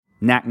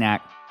Knack,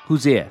 knack.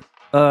 Who's there?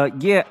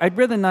 Yeah, I'd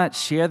rather not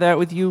share that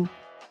with you.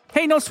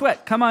 Hey, no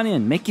sweat. Come on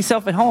in. Make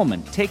yourself at home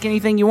and take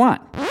anything you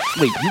want.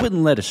 Wait, you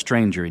wouldn't let a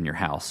stranger in your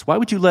house. Why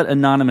would you let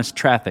anonymous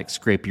traffic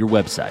scrape your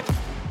website?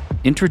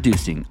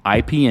 Introducing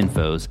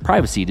IPinfo's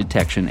Privacy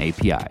Detection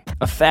API,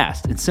 a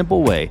fast and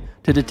simple way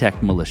to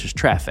detect malicious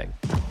traffic.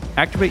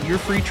 Activate your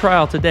free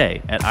trial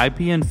today at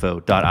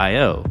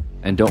ipinfo.io,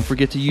 and don't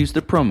forget to use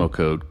the promo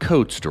code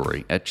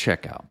CODESTORY at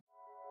checkout.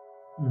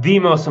 The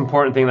most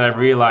important thing that I've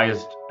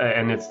realized,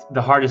 and it's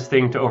the hardest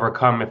thing to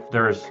overcome if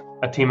there's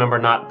a team member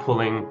not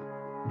pulling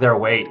their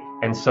weight.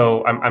 And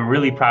so I'm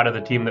really proud of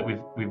the team that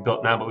we've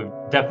built now, but we've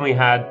definitely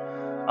had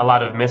a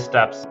lot of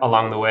missteps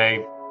along the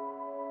way.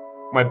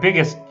 My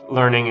biggest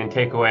learning and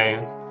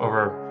takeaway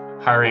over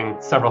hiring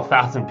several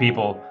thousand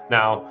people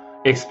now,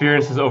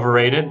 experience is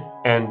overrated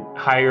and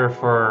hire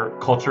for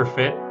culture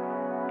fit,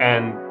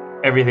 and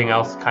everything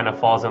else kind of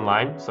falls in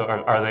line. So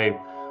are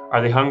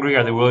they hungry?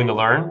 Are they willing to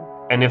learn?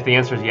 And if the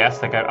answer is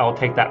yes, like I'll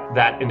take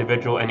that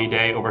individual any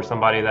day over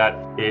somebody that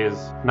is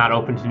not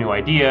open to new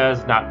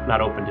ideas,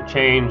 not open to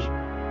change.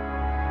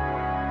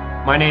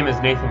 My name is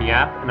Nathan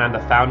Yap, and I'm the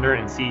founder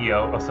and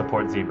CEO of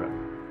SupportZebra.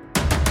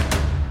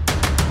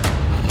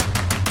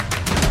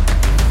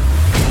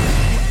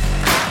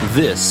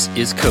 This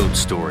is Code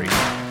Story,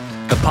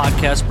 a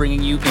podcast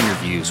bringing you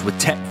interviews with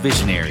tech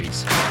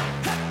visionaries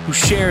who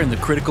share in the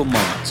critical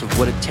moments of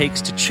what it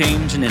takes to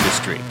change an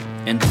industry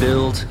and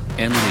build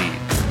and lead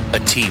a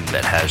team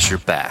that has your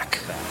back.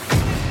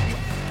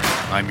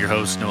 I'm your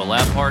host, Noah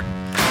Lampart,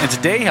 and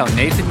today how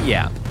Nathan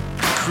Yap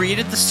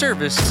created the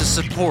service to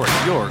support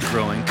your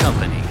growing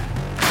company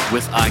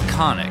with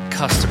iconic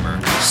customer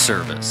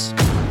service.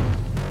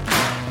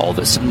 All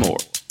this and more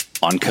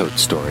on Code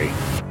Story.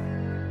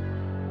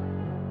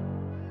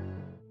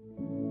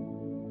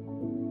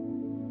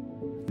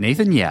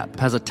 Nathan Yap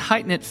has a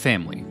tight-knit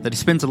family that he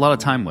spends a lot of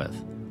time with,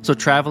 so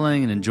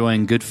traveling and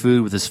enjoying good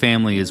food with his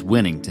family is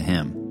winning to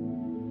him.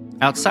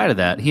 Outside of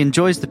that, he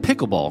enjoys the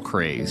pickleball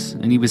craze,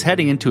 and he was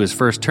heading into his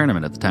first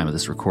tournament at the time of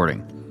this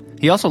recording.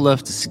 He also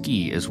loves to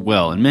ski as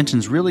well, and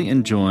mentions really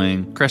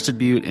enjoying Crested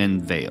Butte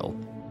and Vail.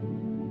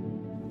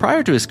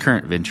 Prior to his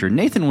current venture,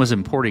 Nathan was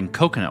importing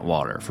coconut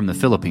water from the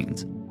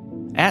Philippines.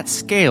 At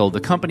scale, the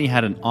company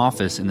had an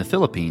office in the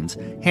Philippines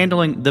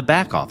handling the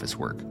back office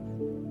work.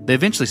 They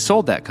eventually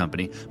sold that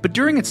company, but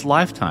during its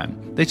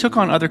lifetime, they took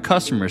on other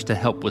customers to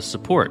help with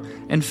support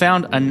and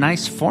found a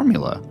nice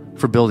formula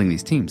for building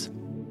these teams.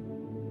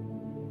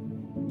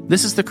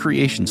 This is the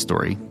creation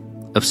story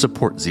of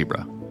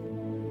SupportZebra.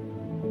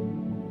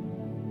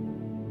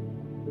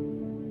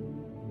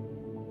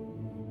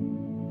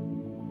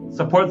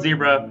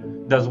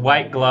 SupportZebra does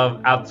white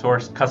glove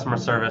outsourced customer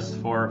service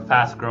for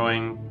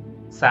fast-growing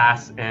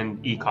SaaS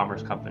and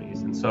e-commerce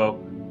companies. And so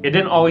it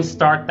didn't always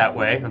start that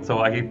way. And so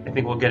I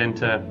think we'll get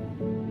into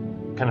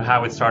kind of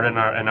how it started in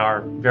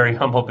our very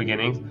humble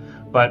beginnings.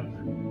 But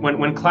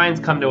when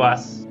clients come to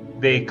us,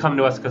 they come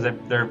to us because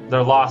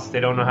they're lost. They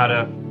don't know how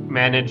to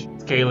manage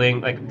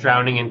scaling, like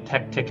drowning in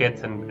tech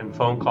tickets and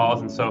phone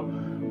calls. And so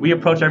we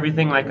approach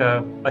everything like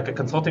a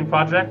consulting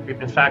project.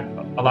 In fact,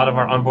 a lot of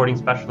our onboarding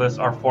specialists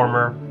are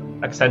former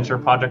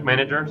Accenture project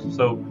managers.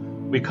 So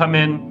we come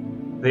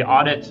in, they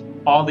audit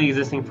all the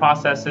existing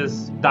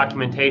processes,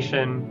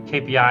 documentation,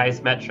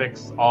 KPIs,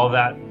 metrics, all of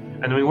that.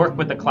 And then we work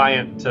with the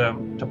client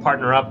to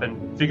partner up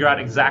and figure out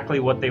exactly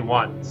what they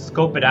want,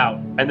 scope it out,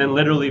 and then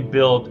literally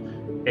build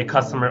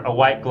a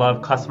white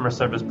glove customer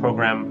service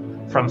program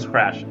from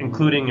scratch,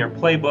 including your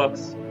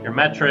playbooks, your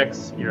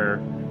metrics, your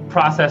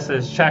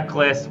processes,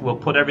 checklists. We'll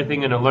put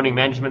everything in a learning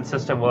management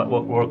system.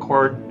 We'll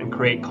record and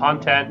create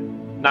content.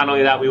 Not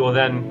only that, we will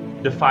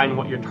then define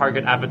what your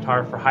target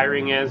avatar for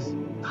hiring is,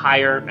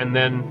 hire, and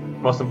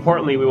then most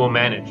importantly, we will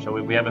manage. So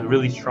we have a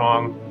really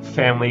strong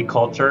family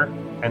culture,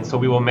 and so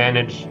we will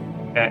manage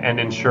and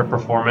ensure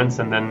performance.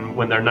 And then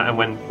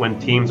when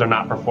teams are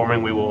not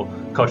performing, we will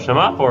coach them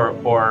up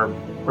or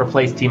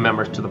replace team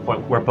members to the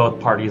point where both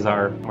parties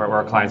where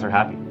our clients are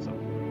happy. So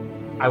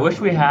I wish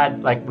we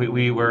had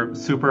we were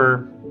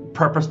super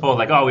purposeful,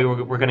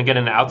 we're going to get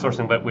into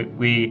outsourcing, but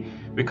we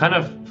kind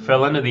of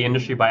fell into the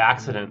industry by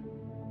accident.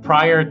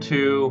 Prior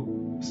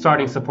to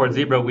starting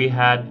SupportZebra, we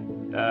had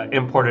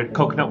imported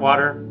coconut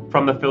water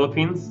from the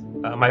Philippines.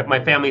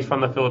 My family's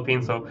from the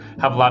Philippines, so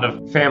have a lot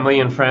of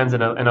family and friends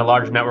and a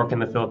large network in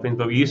the Philippines.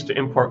 But we used to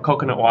import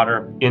coconut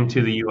water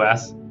into the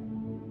U.S.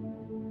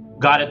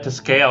 Got it to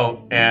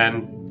scale,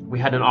 and we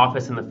had an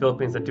office in the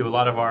Philippines that do a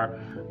lot of our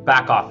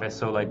back office.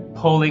 So like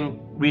polling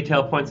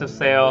retail points of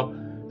sale,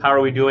 how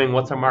are we doing?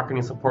 What's our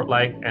marketing support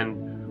like?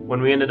 And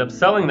when we ended up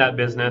selling that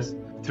business,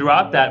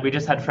 throughout that, we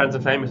just had friends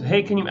and family say,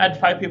 hey, can you add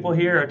 5 people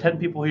here or 10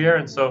 people here?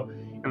 And so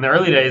in the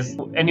early days,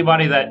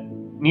 anybody that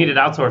needed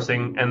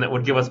outsourcing and that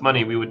would give us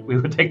money, we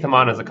would take them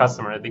on as a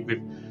customer. I think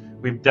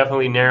we've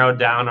definitely narrowed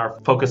down our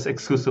focus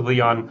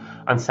exclusively on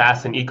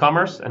SaaS and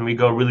e-commerce, and we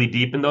go really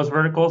deep in those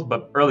verticals.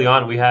 But early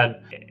on, we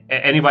had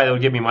anybody that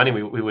would give me money,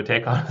 we would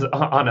take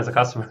on as a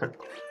customer.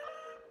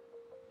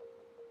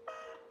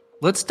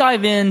 let's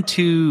dive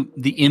into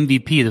the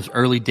MVP, those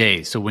early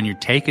days. So when you're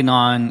taking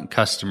on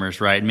customers,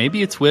 right?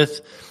 Maybe it's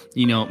with,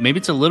 maybe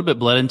it's a little bit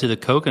bled into the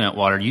coconut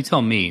water. You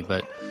tell me,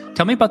 but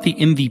tell me about the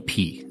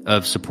MVP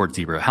of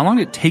SupportZebra. How long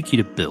did it take you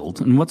to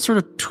build, and what sort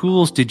of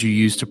tools did you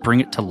use to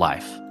bring it to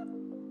life?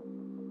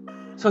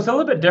 So it's a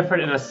little bit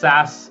different in a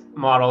SaaS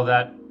model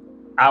that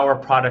our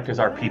product is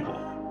our people.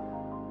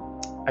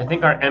 I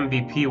think our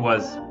MVP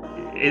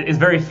is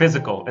very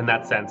physical in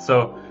that sense.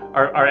 So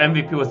our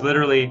MVP was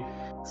literally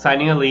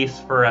signing a lease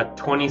for a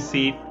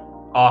 20-seat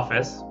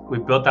office. We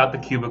built out the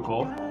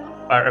cubicle.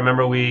 I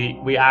remember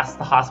we asked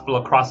the hospital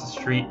across the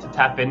street to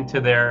tap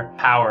into their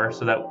power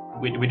so that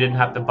we didn't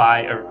have to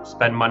buy or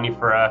spend money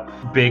for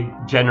a big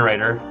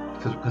generator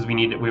because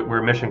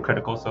we're mission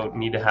critical, so we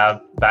need to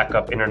have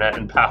backup internet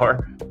and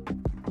power.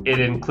 It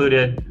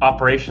included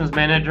operations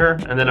manager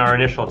and then our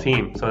initial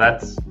team. So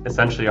that's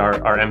essentially our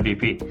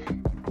MVP.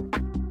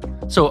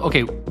 So,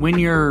 okay, when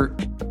you're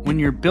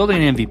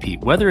building an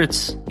MVP, whether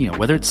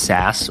it's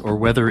SaaS or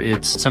whether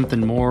it's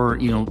something more,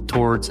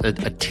 towards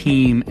a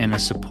team and a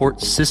support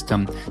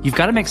system, you've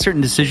got to make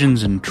certain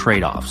decisions and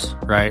trade-offs,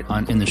 right?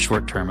 In the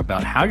short term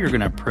about how you're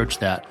going to approach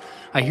that.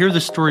 I hear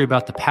the story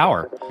about the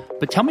power,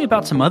 but tell me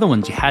about some other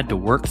ones you had to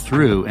work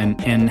through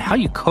and how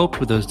you coped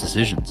with those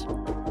decisions.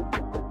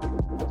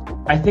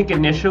 I think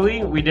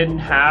initially we didn't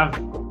have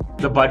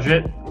the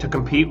budget to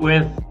compete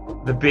with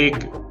the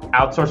big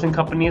outsourcing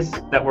companies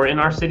that were in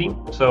our city.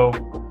 So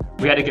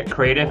we had to get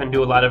creative and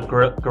do a lot of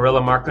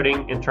guerrilla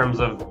marketing in terms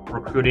of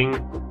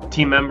recruiting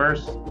team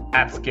members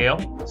at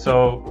scale.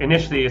 So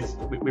initially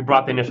we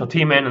brought the initial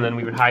team in, and then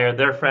we would hire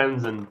their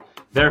friends and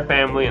their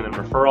family and then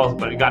referrals.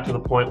 But it got to the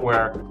point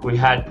where we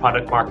had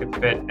product market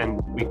fit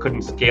and we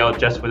couldn't scale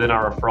just within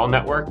our referral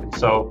network. And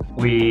so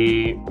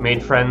we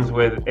made friends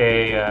with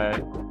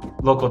a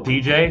local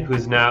DJ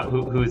who's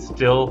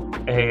still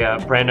a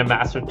brand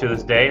ambassador to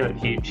this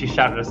day. She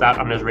shouted us out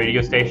on his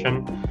radio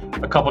station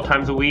a couple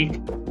times a week.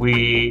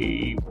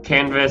 We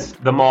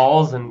canvassed the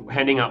malls and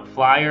handing out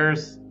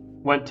flyers,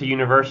 went to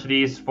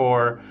universities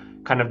for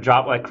kind of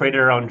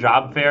created our own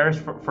job fairs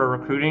for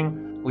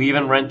recruiting. We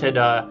even rented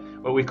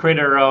we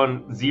created our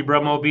own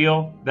Zebra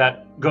mobile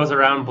that goes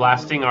around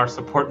blasting our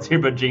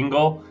SupportZebra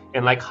jingle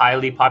in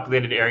highly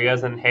populated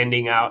areas and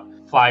handing out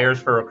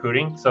flyers for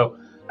recruiting. So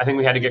I think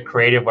we had to get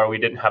creative where we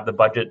didn't have the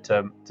budget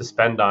to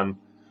spend on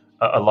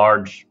a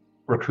large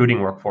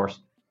recruiting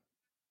workforce.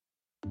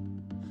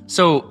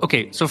 So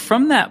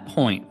from that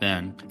point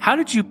then, how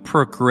did you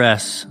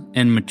progress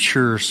and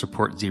mature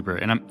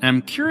SupportZebra? And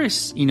I'm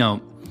curious,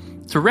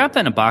 to wrap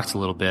that in a box a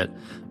little bit,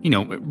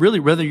 really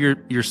whether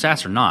you're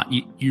SaaS or not,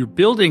 you're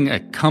building a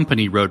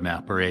company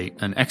roadmap or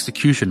an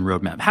execution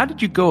roadmap. How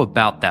did you go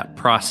about that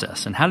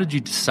process? And how did you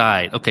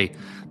decide, okay,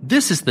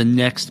 this is the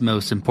next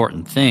most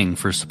important thing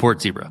for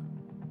SupportZebra?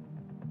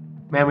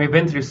 Man, we've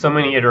been through so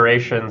many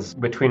iterations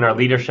between our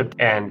leadership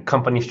and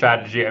company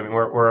strategy. I mean,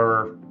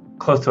 we're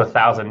close to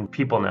 1,000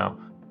 people now.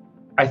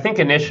 I think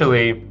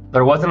initially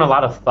there wasn't a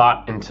lot of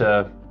thought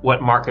into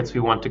what markets we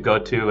want to go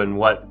to and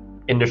what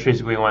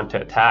industries we want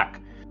to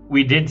attack.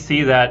 We did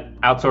see that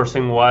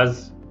outsourcing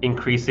was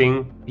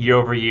increasing year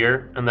over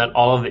year, and that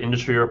all of the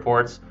industry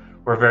reports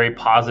were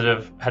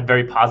had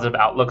very positive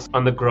outlooks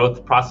on the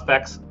growth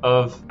prospects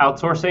of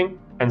outsourcing.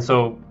 And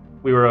so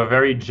we were a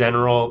very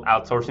general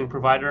outsourcing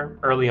provider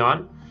early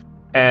on,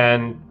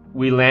 and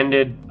we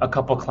landed a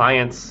couple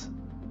clients,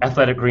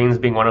 Athletic Greens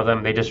being one of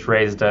them. They just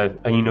raised a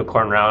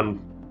unicorn round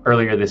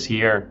earlier this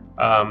year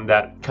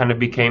that kind of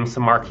became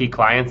some marquee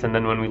clients. And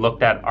then when we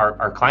looked at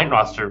our client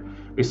roster,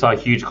 we saw a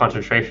huge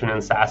concentration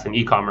in SaaS and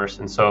e-commerce.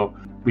 And so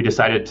we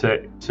decided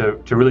to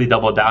really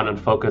double down and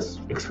focus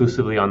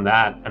exclusively on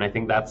that. And I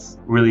think that's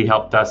really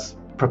helped us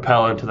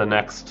propel into the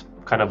next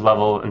kind of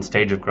level and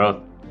stage of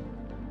growth.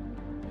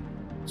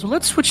 So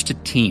let's switch to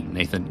team,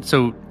 Nathan.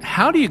 So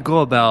how do you go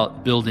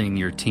about building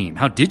your team?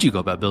 How did you go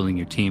about building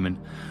your team? And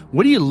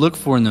what do you look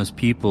for in those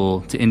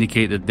people to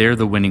indicate that they're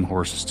the winning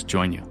horses to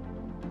join you?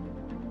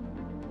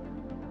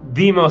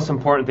 The most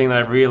important thing that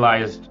I've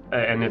realized,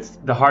 and it's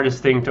the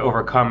hardest thing to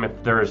overcome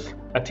if there's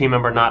a team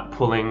member not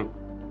pulling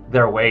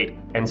their weight.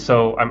 And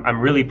so I'm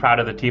really proud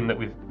of the team that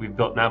we've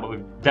built now, but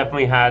we've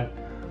definitely had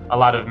a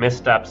lot of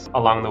missteps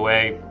along the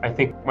way. I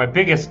think my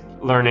biggest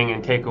learning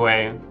and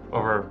takeaway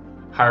over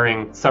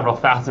hiring several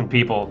thousand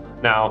people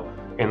now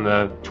in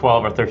the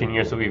 12 or 13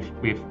 years that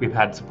we've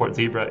had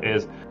SupportZebra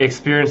is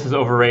experience is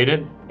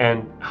overrated,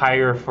 and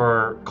hire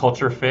for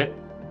culture fit,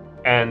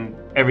 and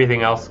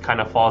everything else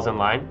kind of falls in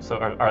line. So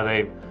are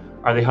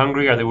they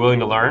hungry? Are they willing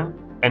to learn?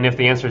 And if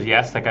the answer is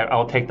yes,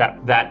 I'll take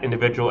that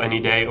individual any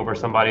day over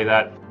somebody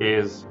that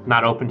is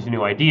not open to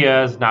new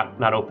ideas,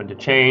 not open to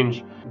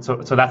change. So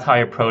that's how I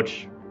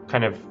approach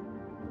kind of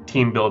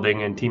team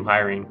building and team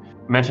hiring.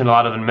 I mentioned a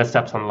lot of the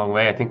missteps on the long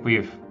way. I think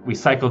we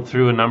cycled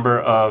through a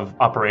number of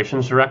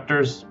operations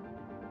directors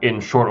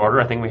in short order.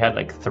 I think we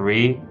had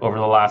 3 over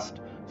the last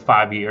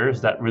 5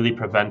 years that really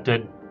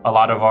prevented a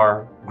lot of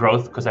our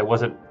growth because I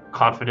wasn't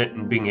confident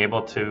in being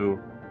able to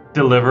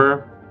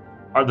deliver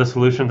the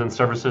solutions and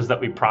services that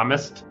we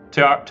promised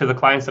to the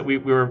clients that we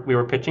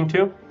were pitching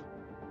to.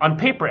 On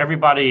paper,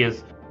 everybody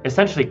is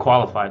essentially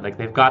qualified. Like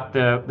they've got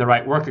the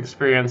right work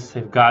experience,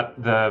 they've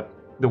got the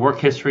work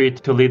history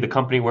to lead the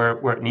company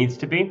where it needs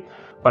to be.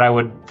 But I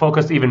would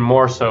focus even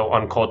more so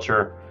on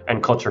culture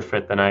and culture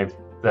fit than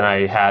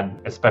I had,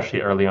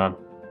 especially early on.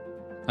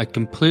 I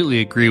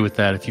completely agree with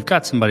that. If you've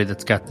got somebody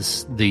that's got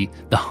the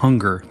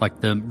hunger,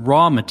 like the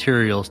raw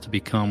materials to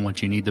become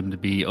what you need them to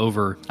be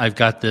over, I've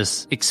got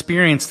this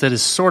experience that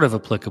is sort of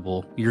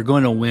applicable, you're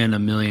going to win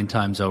 1,000,000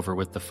 times over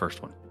with the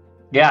first one.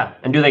 Yeah,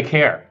 and do they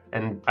care?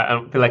 And I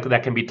don't feel like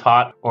that can be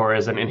taught or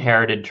is an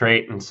inherited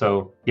trait. And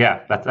so, yeah,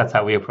 that's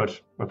how we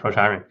approach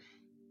hiring.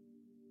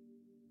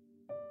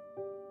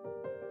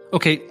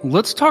 Okay,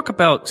 let's talk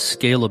about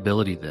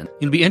scalability then.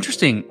 It'll be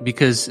interesting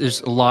because there's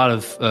a lot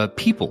of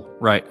people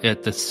right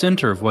at the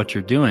center of what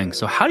you're doing.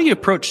 So how do you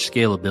approach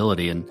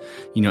scalability? And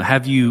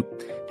have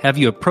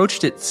you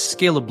approached it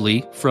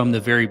scalably from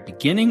the very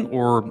beginning,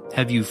 or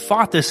have you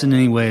fought this in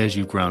any way as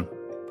you've grown?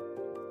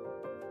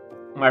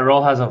 My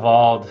role has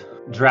evolved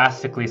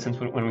drastically since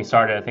when we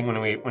started. I think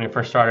when we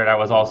first started, I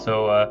was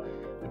also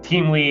a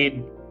team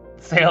lead,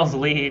 sales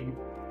lead,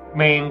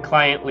 main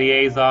client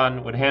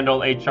liaison, would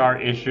handle HR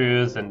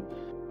issues, and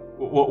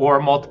wore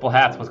multiple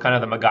hats, was kind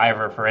of the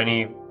MacGyver for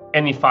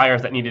any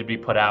fires that needed to be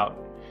put out.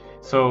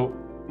 So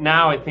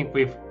now I think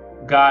we've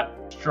got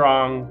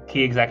strong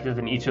key executives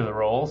in each of the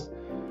roles,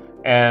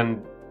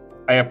 and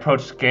I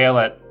approach scale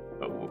at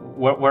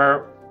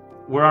where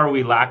are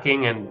we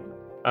lacking, and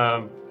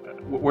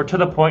we're to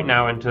the point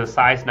now and to the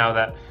size now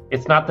that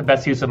it's not the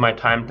best use of my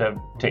time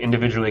to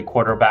individually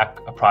quarterback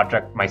a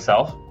project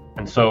myself.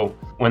 And so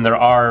when there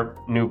are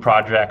new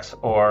projects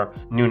or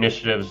new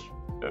initiatives,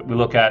 we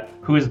look at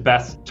who is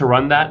best to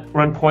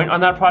run point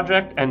on that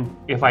project. And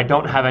if I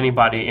don't have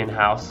anybody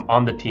in-house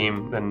on the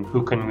team, then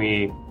who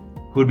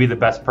would be the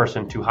best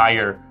person to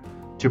hire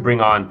to bring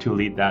on to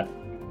lead that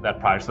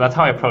project? So that's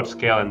how I approach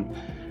scale, and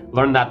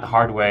learned that the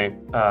hard way.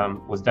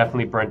 Was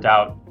definitely burnt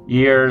out.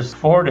 Years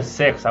 4 to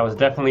 6, I was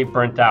definitely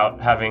burnt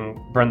out,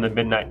 having burned the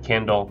midnight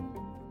candle.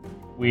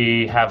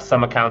 We have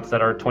some accounts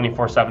that are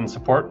 24/7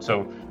 support.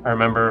 So I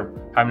remember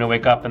having to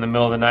wake up in the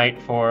middle of the night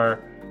for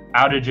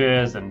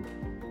outages and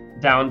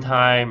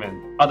downtime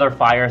and other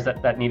fires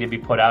that need to be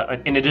put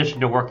out, in addition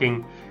to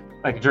working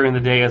like during the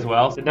day as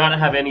well. Did not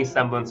have any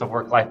semblance of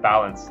work-life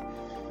balance,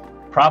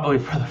 probably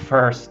for the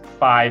first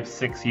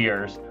 5-6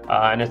 years.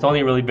 And it's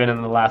only really been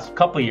in the last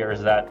couple of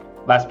years,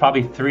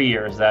 probably 3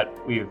 years, that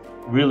we've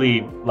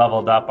really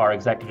leveled up our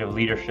executive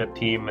leadership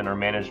team and our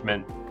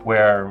management,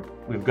 where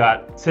we've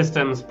got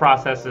systems,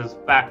 processes,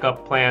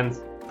 backup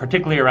plans,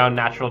 particularly around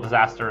natural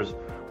disasters,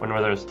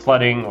 where there's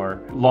flooding or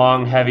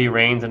long, heavy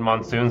rains and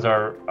monsoons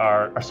are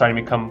starting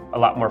to become a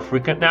lot more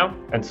frequent now.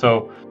 And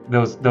so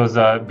those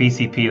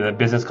BCP, the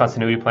business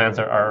continuity plans,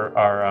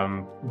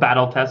 are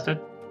battle tested.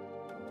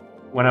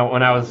 When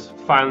I was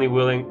finally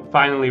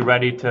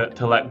ready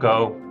to let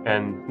go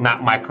and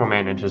not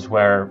micromanage, is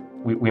where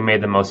we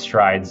made the most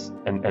strides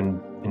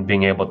in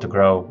being able to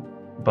grow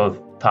both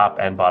top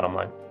and bottom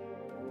line.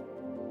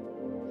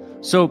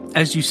 So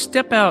as you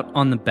step out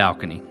on the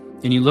balcony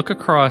and you look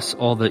across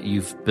all that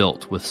you've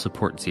built with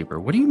SupportZebra,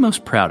 what are you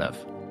most proud of?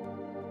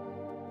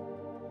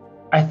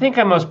 I think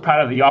I'm most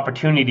proud of the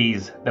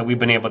opportunities that we've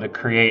been able to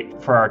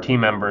create for our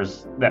team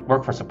members that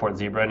work for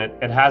SupportZebra. And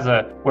it has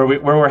where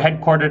we're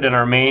headquartered, and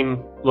our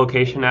main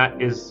location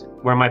is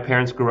where my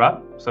parents grew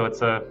up. So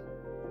it's a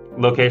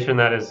location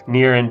that is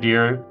near and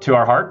dear to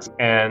our hearts,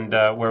 and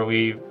where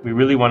we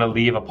really want to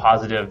leave a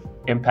positive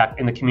impact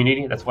in the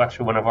community. That's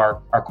actually one of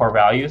our core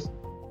values.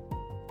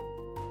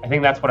 I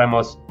think that's what I'm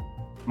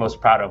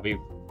most proud of.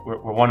 We're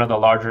one of the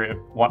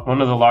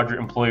larger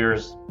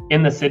employers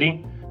in the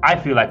city. I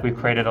feel like we've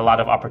created a lot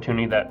of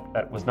opportunity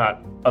that was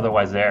not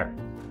otherwise there.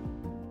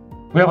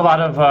 We have a lot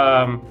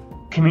of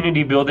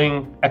community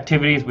building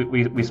activities.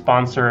 We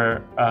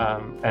sponsor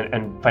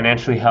and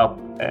financially help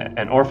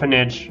an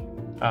orphanage.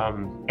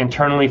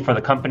 Internally for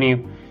the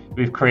company,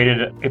 we've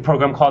created a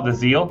program called the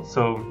Zeal.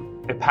 So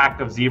a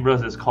pack of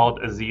zebras is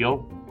called a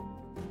Zeal.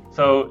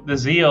 So the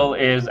Zeal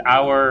is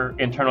our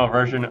internal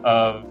version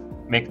of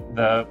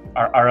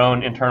our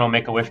own internal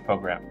Make-A-Wish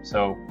program.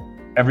 So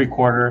every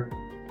quarter,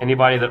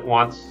 anybody that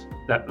wants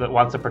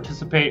to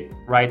participate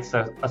writes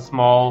a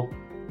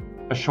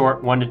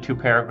short 1 to 2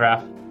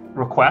 paragraph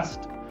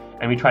request,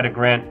 and we try to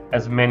grant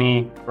as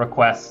many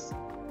requests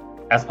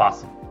as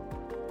possible.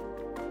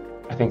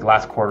 I think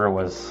last quarter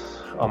was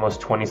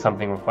almost 20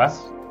 something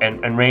requests,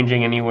 and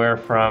ranging anywhere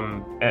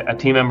from a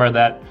team member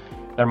that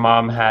their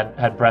mom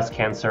had breast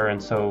cancer,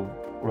 and so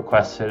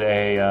requested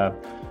a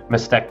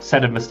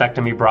set of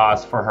mastectomy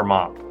bras for her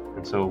mom,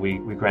 and so we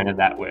granted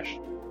that wish.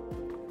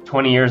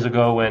 20 years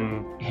ago,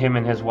 when him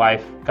and his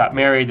wife got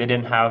married, they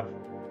didn't have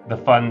the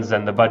funds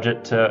and the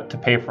budget to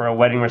pay for a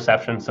wedding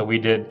reception, so we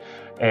did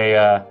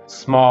a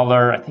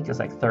smaller, I think it's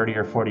like 30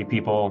 or 40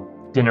 people,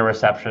 dinner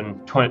reception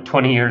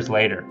 20 years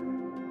later.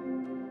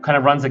 Kind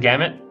of runs the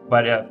gamut,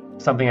 but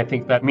something I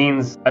think that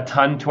means a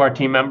ton to our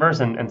team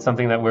members, and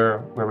something that we're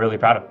really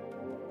proud of.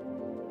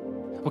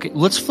 Okay,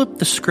 let's flip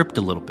the script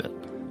a little bit.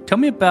 Tell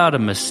me about a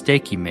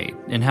mistake you made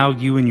and how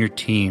you and your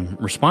team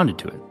responded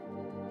to it.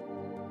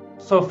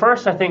 So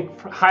first, I think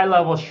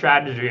high-level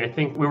strategy, I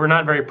think we were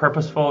not very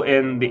purposeful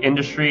in the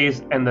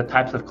industries and the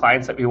types of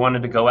clients that we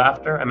wanted to go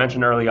after. I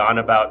mentioned early on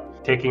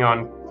about taking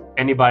on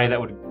anybody that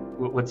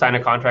would sign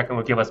a contract and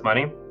would give us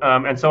money.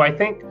 And so I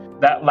think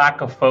that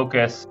lack of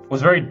focus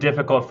was very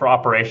difficult for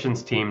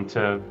operations team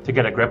to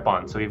get a grip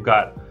on. So we've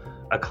got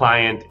a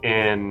client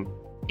in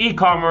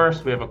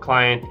e-commerce, we have a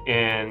client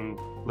in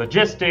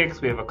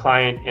logistics, we have a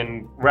client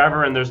in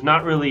wherever, and there's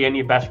not really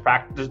any best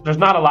practice. There's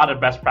not a lot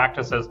of best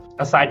practices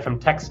aside from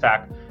tech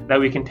stack that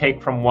we can take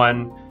from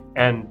one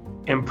and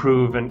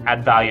improve and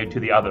add value to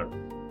the other.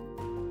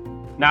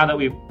 Now that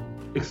we've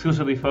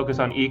exclusively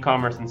focused on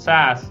e-commerce and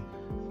SaaS,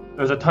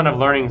 there's a ton of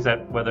learnings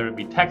that whether it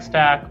be tech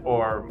stack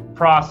or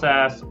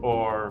process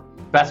or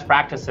best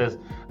practices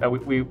that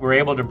we were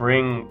able to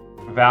bring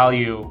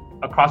value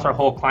across our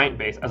whole client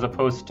base, as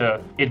opposed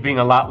to it being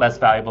a lot less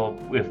valuable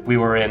if we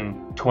were in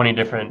 20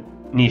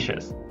 different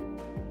niches.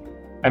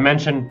 I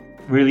mentioned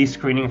really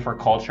screening for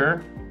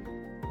culture,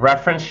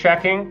 reference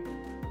checking.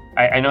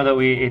 I know that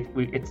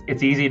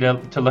it's easy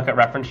to look at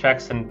reference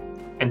checks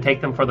and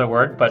take them for their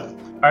word, but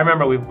I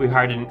remember we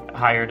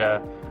hired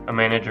a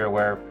manager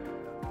where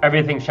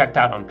everything checked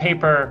out on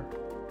paper,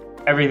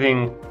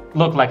 everything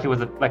looked like it was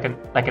like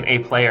an A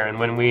player, and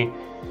when we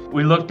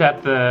looked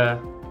at the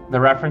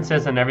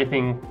references and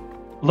everything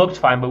looked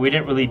fine, but we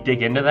didn't really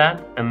dig into that.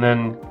 And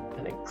then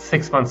I think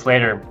 6 months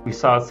later, we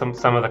saw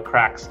some of the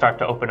cracks start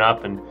to open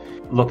up and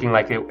looking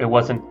like it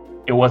wasn't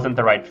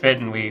the right fit.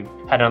 And we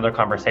had another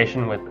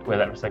conversation with it.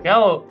 It was like,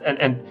 oh,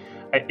 and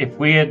if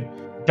we had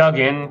dug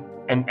in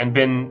and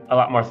been a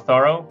lot more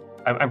thorough,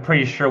 I'm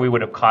pretty sure we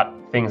would have caught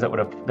things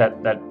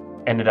that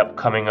ended up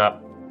coming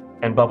up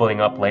and bubbling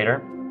up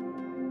later.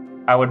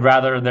 I would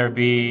rather there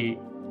be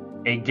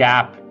a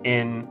gap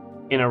in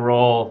a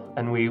role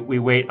and we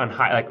wait on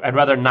I'd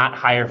rather not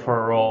hire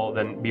for a role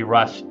than be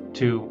rushed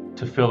to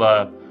fill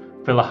a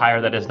hire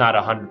that is not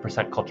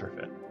 100% culture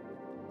fit.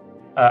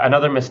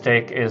 Another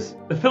mistake is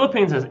the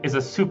Philippines is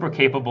a super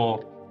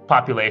capable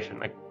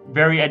population, like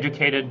very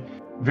educated,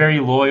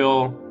 very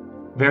loyal,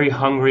 very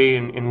hungry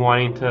in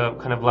wanting to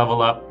kind of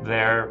level up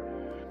their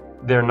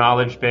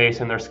knowledge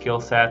base and their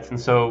skill sets. And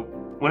so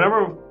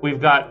whenever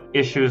we've got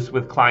issues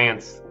with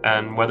clients,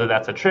 and whether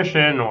that's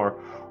attrition or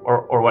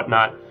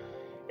whatnot,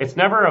 it's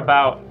never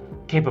about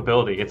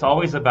capability. It's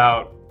always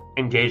about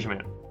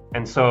engagement.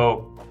 And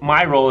so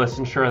my role is to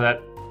ensure that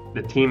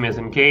the team is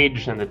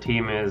engaged and the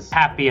team is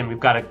happy and we've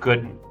got a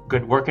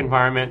good work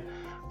environment.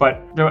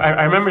 But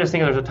I remember just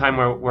thinking there was a time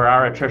where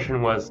our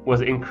attrition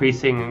was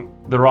increasing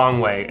the wrong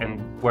way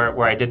and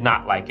where I did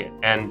not like it.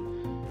 And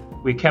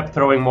we kept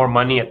throwing more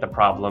money at the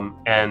problem,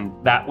 and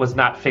that was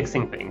not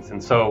fixing things.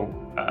 And so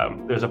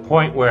there's a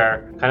point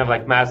where, kind of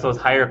like Maslow's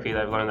hierarchy,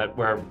 that I've learned that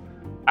where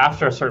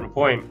after a certain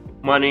point,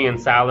 money and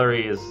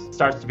salary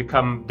starts to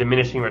become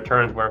diminishing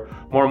returns, where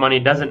more money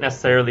doesn't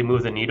necessarily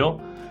move the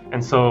needle.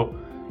 And so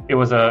it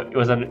was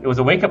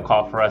a wake-up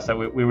call for us that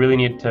we really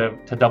need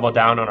to double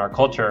down on our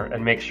culture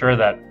and make sure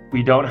that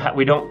we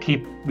don't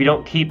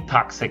keep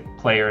toxic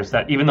players,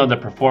 that even though they're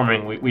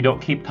performing, we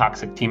don't keep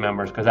toxic team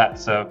members, because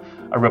that's a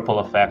ripple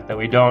effect, that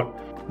we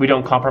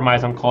don't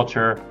compromise on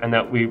culture, and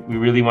that we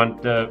really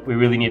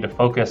need to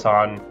focus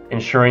on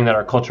ensuring that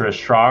our culture is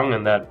strong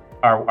and that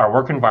our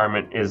work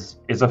environment is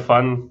a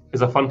fun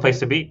place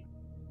to be.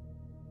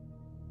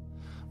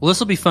 Well, this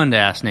will be fun to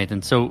ask,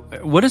 Nathan. So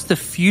what does the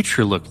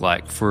future look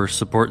like for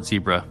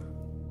SupportZebra?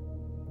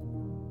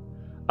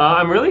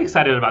 I'm really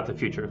excited about the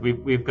future.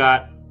 We've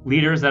got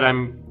leaders that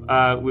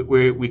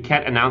we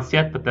can't announce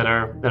yet, but that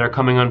are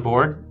coming on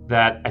board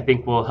that I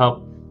think will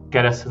help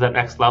get us to that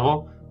next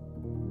level.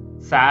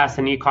 SaaS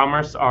and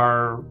e-commerce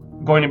are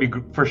going to be,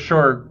 for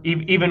sure,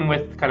 even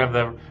with kind of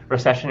the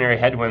recessionary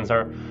headwinds,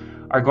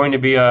 are going to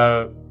be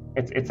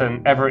it's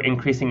an ever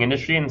increasing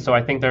industry. And so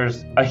I think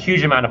there's a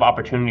huge amount of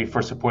opportunity for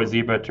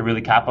SupportZebra to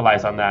really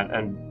capitalize on that.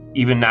 And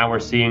even now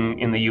we're seeing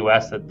in the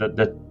US that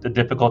the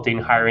difficulty in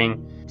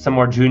hiring some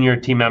more junior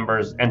team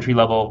members,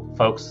 entry-level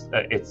folks,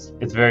 it's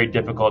very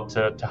difficult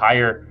to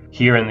hire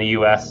here in the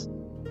US.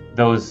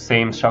 Those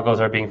same struggles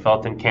are being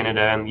felt in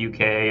Canada and the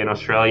UK and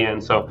Australia.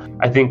 And so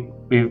I think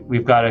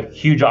we've got a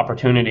huge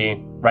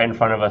opportunity right in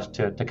front of us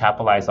to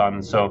capitalize on.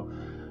 And so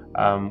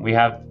we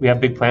have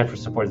big plans for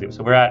SupportZebra.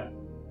 So we're at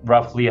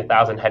roughly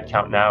 1,000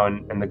 headcount now,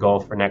 and the goal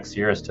for next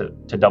year is to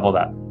double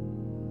that.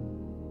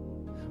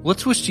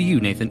 Let's switch to you,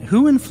 Nathan.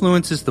 Who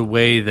influences the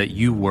way that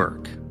you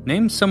work?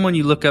 Name someone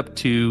you look up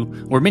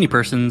to, or many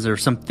persons, or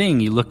something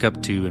you look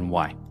up to, and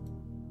why.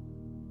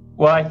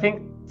 Well, I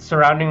think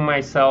surrounding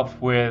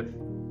myself with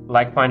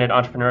like-minded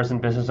entrepreneurs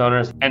and business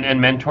owners and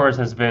mentors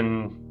has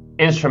been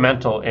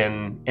instrumental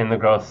in the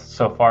growth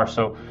so far.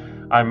 So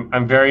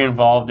I'm very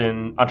involved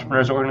in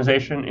Entrepreneurs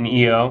Organization, in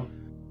EO.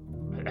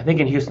 I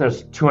think in Houston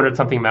there's 200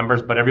 something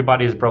members, but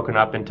everybody is broken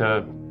up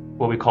into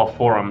what we call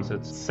forums.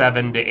 It's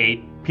 7 to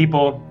 8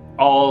 people,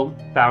 all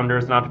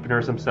founders and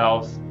entrepreneurs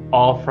themselves,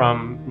 all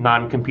from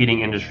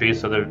non-competing industries,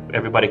 so that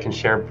everybody can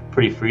share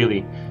pretty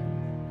freely.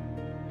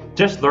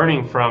 Just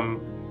learning from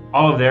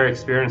all of their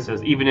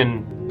experiences, even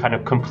in kind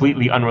of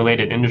completely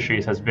unrelated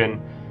industries, has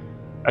been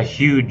a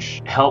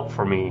huge help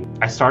for me.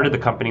 I started the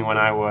company when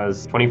I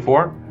was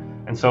 24,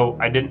 and so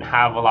I didn't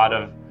have a lot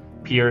of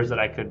peers that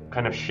I could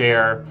kind of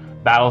share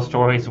battle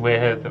stories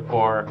with,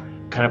 or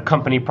kind of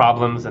company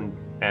problems and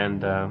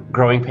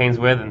growing pains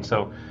with. And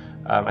so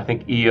I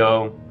think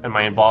EO and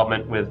my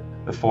involvement with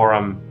the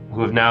forum,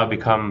 who have now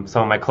become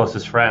some of my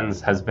closest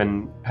friends,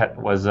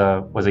 was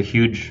a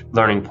huge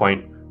learning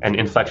point and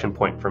inflection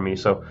point for me.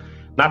 So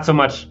not so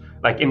much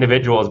like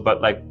individuals,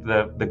 but like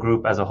the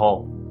group as a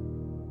whole.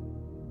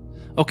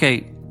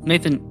 Okay,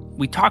 Nathan,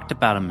 we talked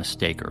about a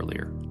mistake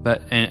earlier,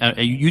 but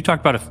you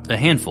talked about a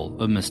handful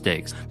of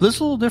mistakes. This is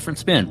a little different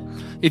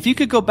spin. If you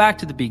could go back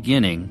to the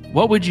beginning,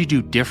 what would you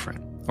do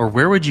different? Or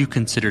where would you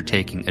consider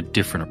taking a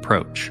different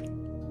approach?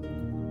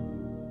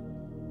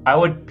 I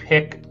would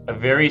pick a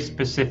very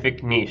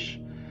specific niche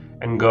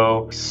and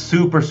go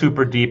super,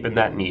 super deep in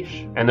that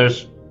niche. And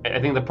I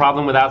think the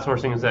problem with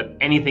outsourcing is that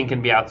anything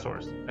can be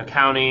outsourced.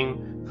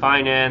 Accounting,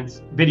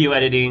 finance, video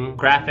editing,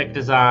 graphic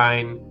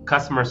design,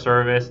 customer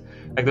service.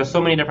 Like, there's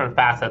so many different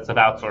facets of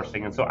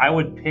outsourcing. And so I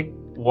would pick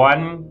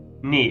one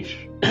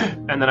niche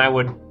and then I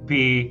would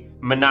be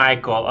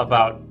maniacal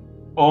about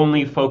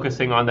only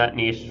focusing on that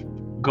niche,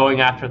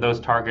 going after those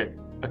target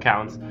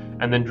accounts,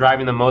 and then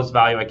driving the most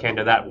value I can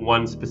to that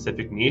one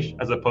specific niche,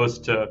 as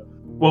opposed to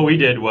what we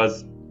did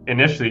was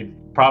initially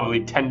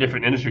probably 10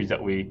 different industries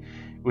that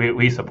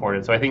we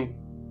supported. So I think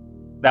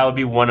that would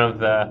be one of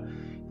the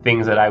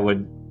things that I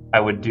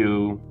would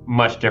do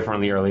much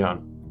differently early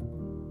on.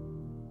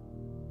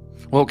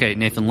 Well, okay,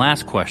 Nathan,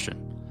 last question.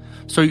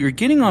 So you're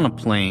getting on a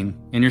plane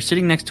and you're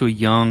sitting next to a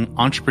young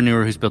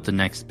entrepreneur who's built the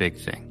next big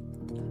thing.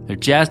 They're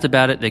jazzed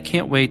about it. They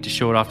can't wait to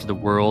show it off to the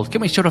world.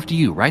 Can't wait to show it off to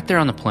you right there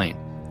on the plane.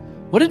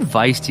 What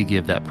advice do you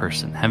give that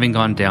person, having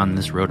gone down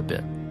this road a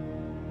bit?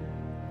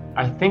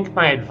 I think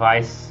my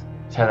advice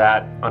to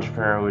that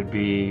entrepreneur would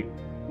be,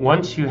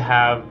 once you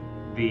have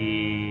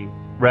the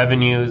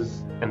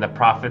revenues and the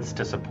profits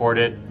to support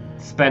it,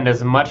 spend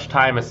as much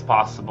time as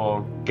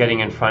possible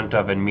getting in front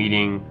of and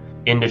meeting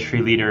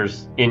industry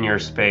leaders in your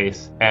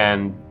space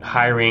and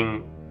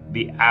hiring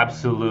the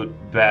absolute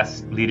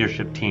best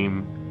leadership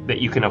team that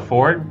you can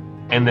afford,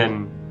 and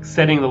then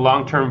setting the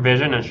long-term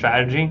vision and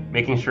strategy,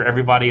 making sure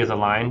everybody is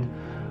aligned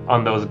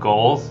on those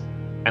goals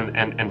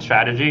and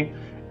strategy,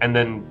 and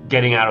then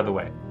getting out of the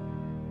way.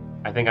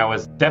 I think I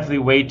was definitely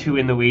way too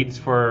in the weeds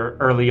for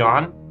early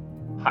on.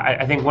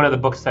 I think one of the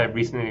books that I've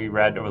recently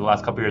read over the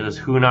last couple of years is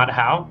Who, Not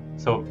How.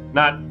 So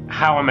not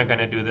how am I going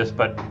to do this,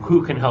 but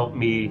who can help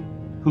me,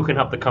 who can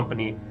help the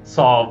company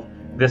solve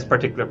this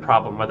particular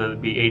problem, whether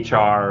it be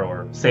HR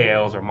or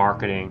sales or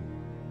marketing.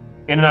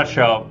 In a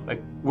nutshell,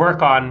 like,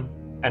 work on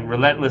and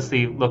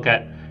relentlessly look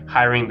at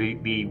hiring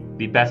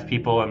the best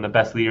people and the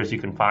best leaders you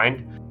can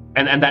find.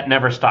 And that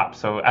never stops.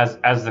 So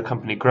as the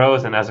company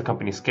grows and as the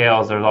company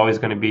scales, there's always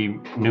going to be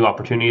new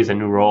opportunities and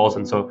new roles.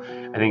 And so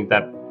I think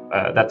that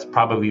that's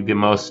probably the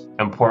most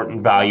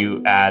important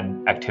value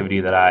add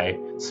activity that I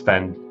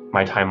spend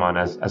my time on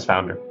as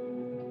founder.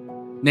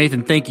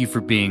 Nathan, thank you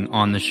for being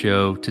on the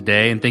show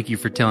today, and thank you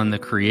for telling the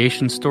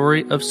creation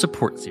story of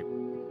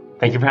SupportZebra.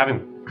 Thank you for having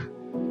me.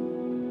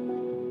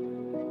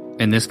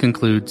 And this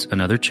concludes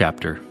another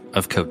chapter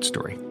of Code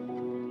Story.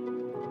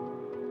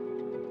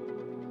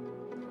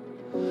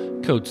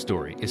 Code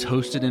Story is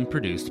hosted and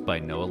produced by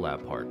Noah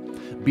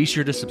Labhart. Be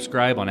sure to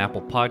subscribe on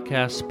Apple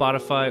Podcasts,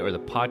 Spotify, or the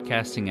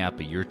podcasting app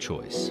of your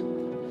choice.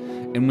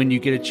 And when you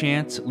get a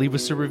chance, leave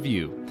us a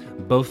review.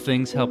 Both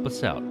things help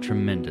us out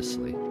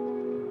tremendously.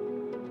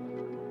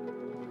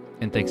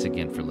 And thanks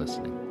again for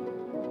listening.